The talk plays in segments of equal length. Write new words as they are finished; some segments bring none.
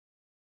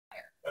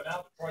But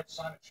now Detroit's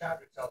Simon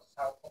Chadwick tells us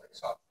how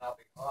police officers are now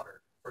being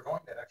honored for going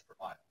that extra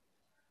mile.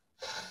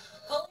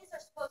 Police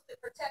are supposed to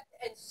protect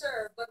and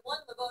serve, but one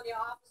Livonia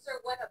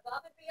officer went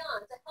above and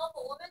beyond to help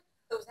a woman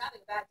who was having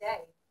a bad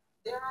day.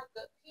 There are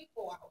good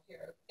people out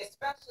here,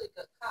 especially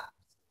good cops.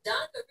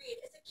 Donica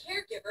Reed is a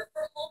caregiver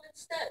for Home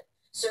Instead,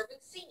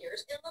 serving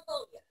seniors in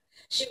Livonia.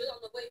 She was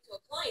on the way to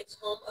a client's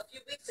home a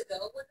few weeks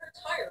ago when her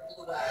tire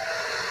blew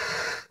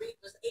out. Reed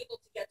was able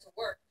to get to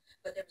work,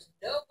 but there was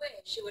no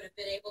way she would have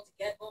been able to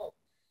get home.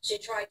 She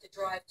tried to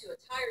drive to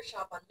a tire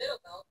shop on Middle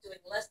Belt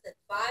doing less than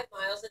 5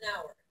 miles an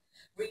hour.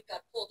 Reed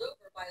got pulled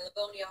over by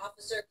Livonia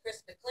officer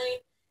Chris McLean,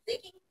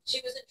 thinking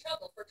she was in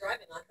trouble for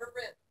driving on her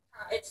rim.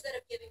 Instead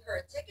of giving her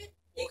a ticket,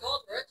 he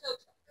called her a tow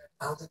truck.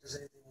 I don't think there's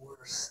anything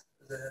worse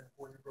than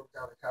when you broke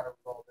down a car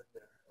with all in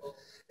there.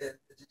 And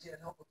if you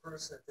can't help a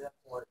person at that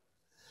point,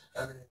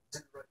 I mean,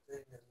 do the right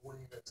thing, and when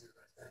are you going to do the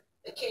right thing?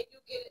 And can you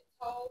get it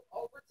towed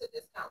over to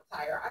Discount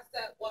Tire? I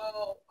said,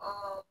 well,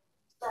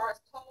 start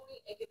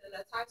towing and getting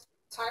a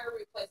tire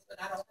replacement.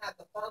 I don't have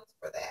the funds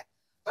for that,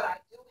 but I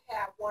do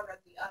have one or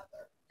the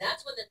other.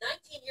 That's when the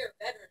 19-year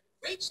veteran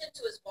reached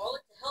into his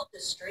wallet to help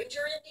this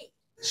stranger in need.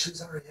 She was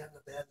already having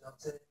a bad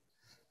enough day,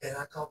 and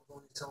I called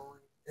Livonia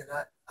Towing, and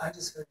I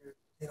just figured,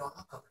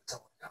 I'll cover the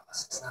towing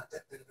costs. It's not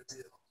that big of a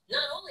deal.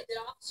 Not only did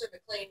Officer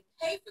McLean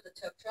pay for the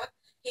tow truck,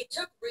 he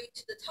took Reed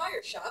to the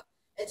tire shop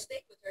and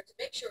stayed with her to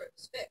make sure it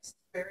was fixed.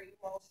 Very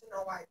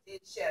emotional. I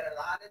did shed a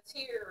lot of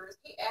tears.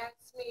 He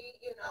asked me,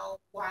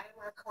 why am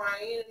I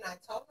crying? And I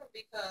told him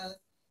because,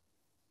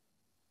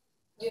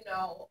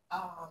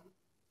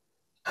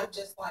 I'm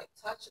just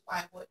touched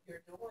by what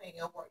you're doing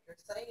and what you're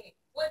saying.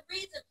 When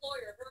Reed's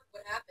employer heard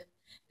what happened,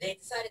 they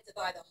decided to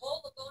buy the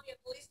whole Livonia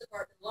Police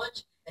Department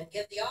lunch and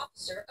give the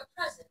officer a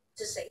present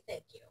to say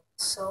thank you.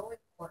 So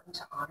important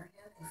to honor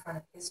him in front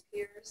of his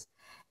peers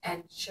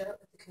and share it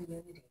with the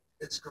community.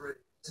 It's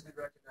great to be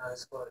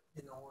recognized, but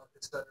you know what?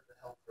 It's better to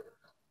help her.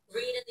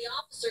 Reed and the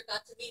officer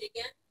got to meet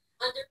again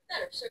under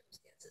better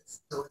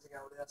circumstances. The only thing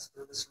I would ask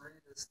for Miss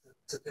Reed is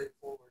to pay it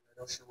forward. I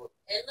know she will.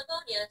 In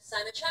Livonia,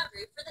 Simon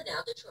Chadwick for the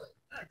Now Detroit.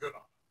 Good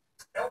on.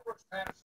 Elbrook's Patterson